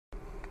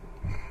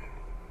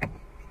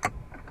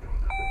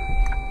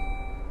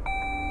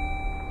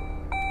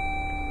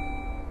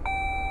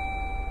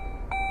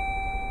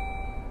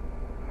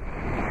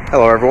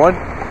Hello everyone.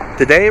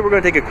 Today we're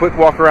going to take a quick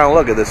walk around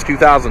look at this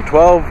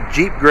 2012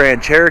 Jeep Grand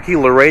Cherokee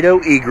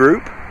Laredo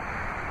E-Group.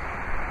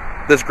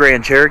 This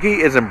Grand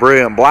Cherokee is in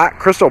brilliant black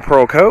crystal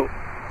pearl coat.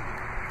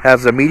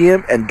 Has a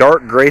medium and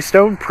dark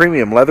graystone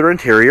premium leather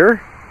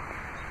interior.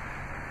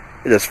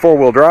 It is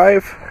four-wheel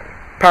drive,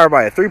 powered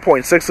by a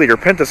 3.6-liter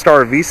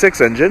Pentastar V6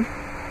 engine.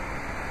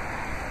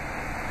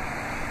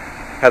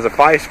 Has a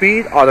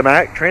 5-speed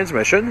automatic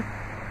transmission.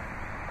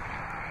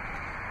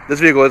 This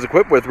vehicle is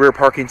equipped with rear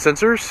parking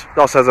sensors. It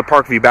also has a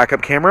Park View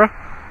backup camera,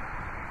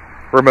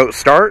 remote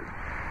start,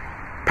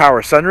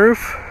 power sunroof.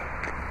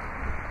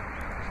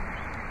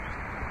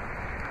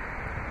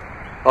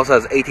 Also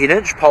has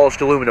 18-inch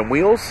polished aluminum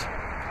wheels,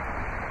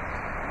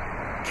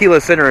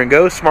 keyless enter and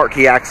go smart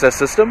key access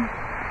system.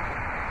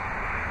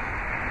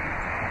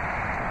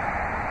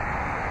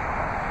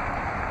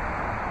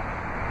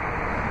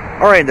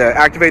 Alright, to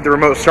activate the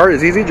remote start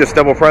is easy. Just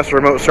double press the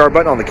remote start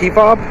button on the key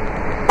fob.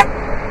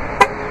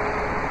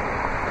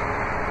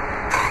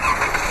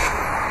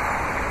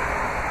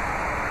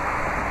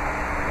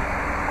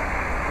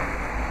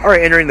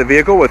 Alright, entering the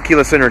vehicle with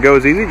keyless enter go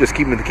is easy. Just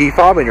keep the key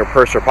fob in your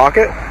purse or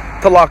pocket.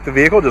 To lock the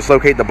vehicle, just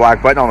locate the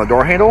black button on the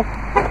door handle.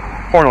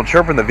 Horn will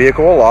chirp and the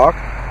vehicle will lock.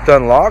 To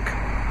unlock,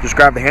 just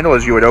grab the handle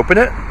as you would open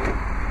it.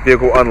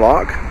 Vehicle will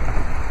unlock.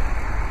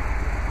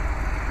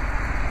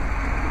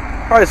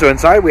 Alright, so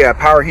inside we have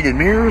power heated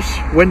mirrors,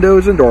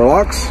 windows, and door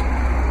locks.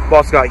 We've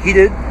also got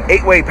heated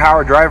 8-way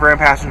power driver and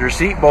passenger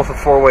seat, both with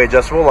 4-way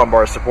adjustable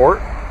lumbar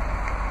support.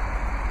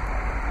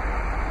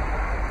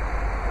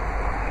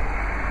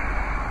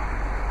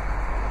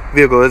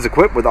 Vehicle is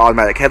equipped with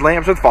automatic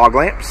headlamps with fog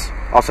lamps.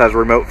 Also has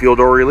remote fuel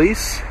door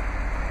release.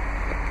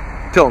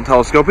 Tilt and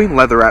telescoping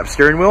leather wrapped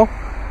steering wheel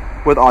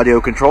with audio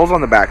controls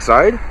on the back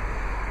side.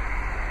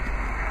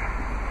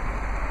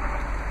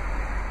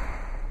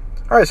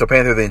 Alright, so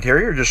pan through the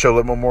interior, just show a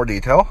little more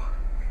detail.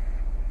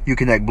 You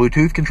connect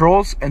Bluetooth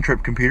controls and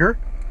trip computer.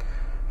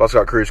 We've also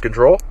got cruise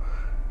control.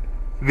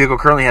 The vehicle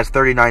currently has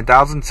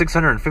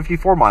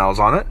 39,654 miles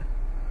on it.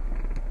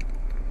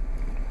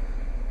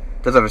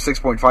 Does have a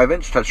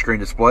 6.5-inch touchscreen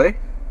display.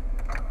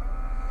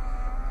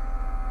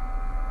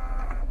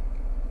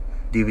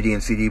 DVD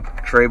and CD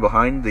tray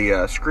behind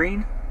the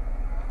screen.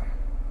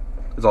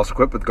 It's also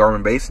equipped with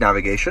Garmin-based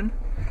navigation.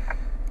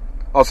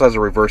 Also has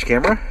a reverse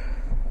camera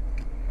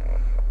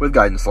with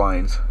guidance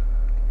lines.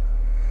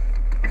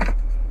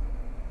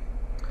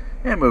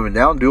 And moving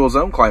down, dual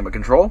zone climate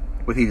control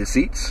with heated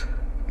seats.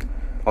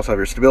 Also have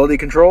your stability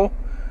control,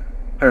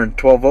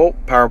 112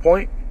 volt power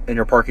point, and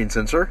your parking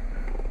sensor.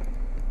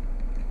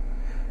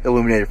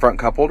 Illuminated front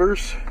cup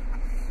holders.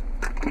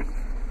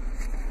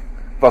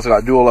 We've also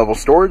got dual level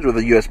storage with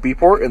a USB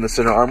port in the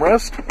center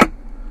armrest.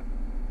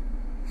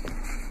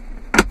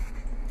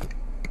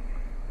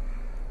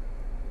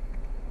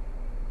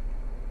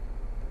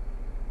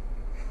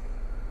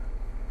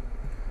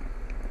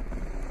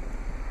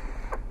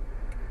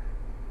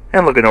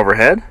 And looking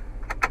overhead,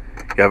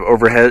 you have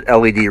overhead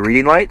LED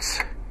reading lights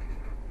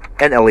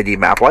and LED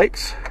map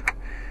lights.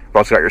 You've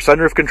also got your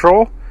sunroof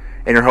control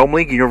and your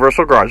HomeLink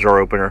universal garage door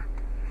opener.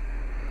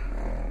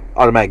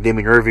 Automatic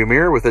dimming rearview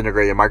mirror with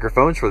integrated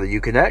microphones for the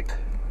Uconnect.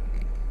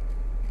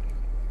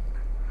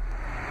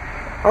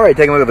 Alright,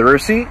 taking a look at the rear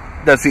seat.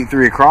 It does seat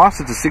 3 across.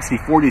 It's a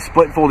 60-40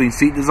 split folding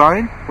seat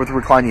design with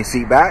reclining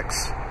seat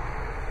backs.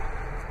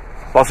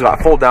 We've also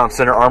got fold down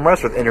center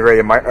armrest with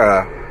integrated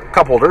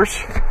cup holders.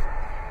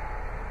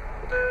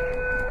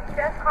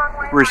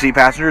 Rear seat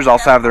passengers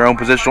also have their own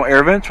positional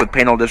air vents with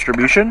panel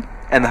distribution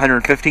and the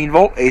 115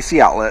 volt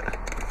AC outlet.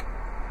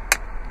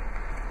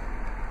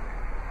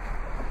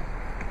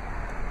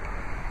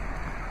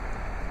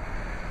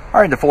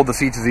 Alright, to fold the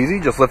seats is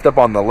easy. Just lift up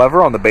on the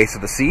lever on the base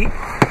of the seat.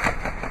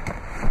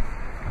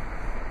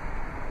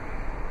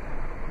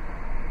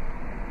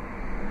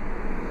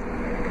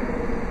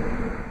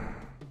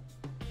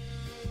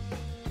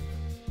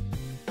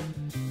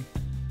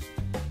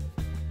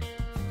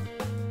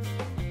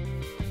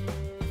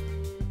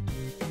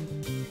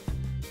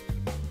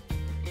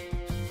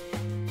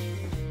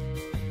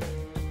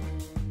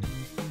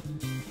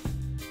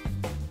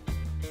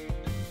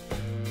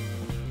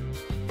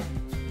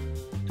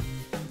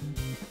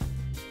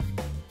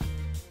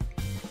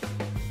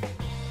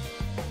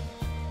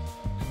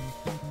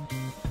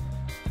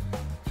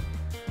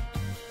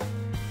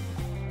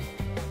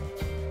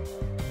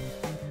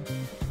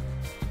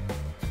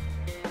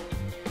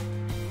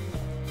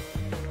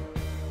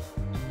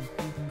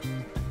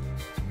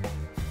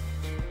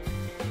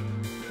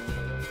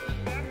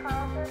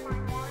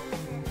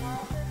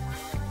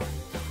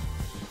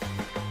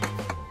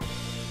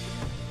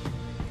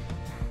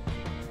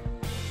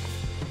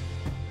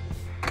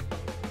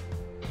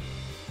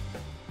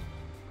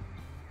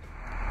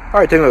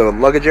 Alright, taking a look at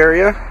the luggage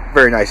area.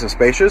 Very nice and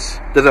spacious.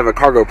 Does have a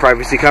cargo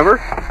privacy cover.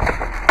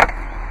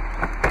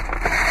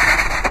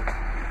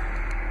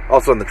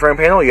 Also on the trim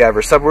panel, you have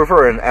your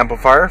subwoofer and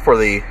amplifier for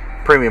the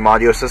premium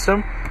audio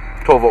system.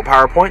 12-volt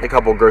power point, a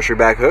couple grocery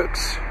bag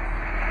hooks.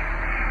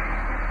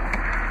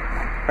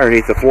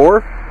 Underneath the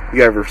floor,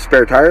 you have your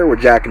spare tire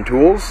with jack and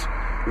tools,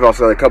 We've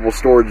also got a couple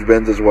storage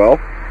bins as well.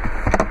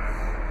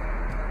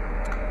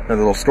 Another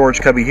little storage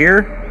cubby here.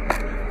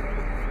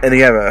 And then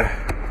you have a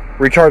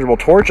rechargeable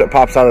torch that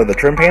pops out of the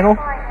trim panel.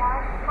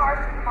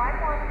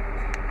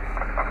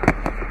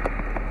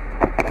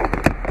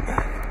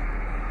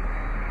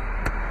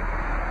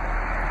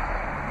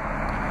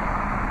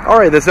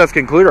 Alright, this does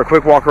conclude our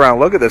quick walk around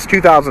look at this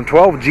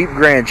 2012 Jeep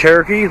Grand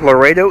Cherokee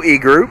Laredo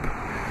E-Group.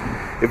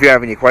 If you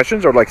have any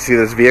questions or would like to see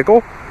this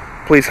vehicle,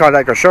 please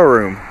contact our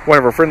showroom. One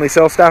of our friendly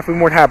sales staff will be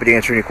more than happy to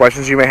answer any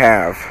questions you may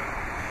have.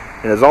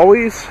 And as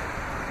always,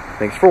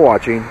 thanks for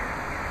watching.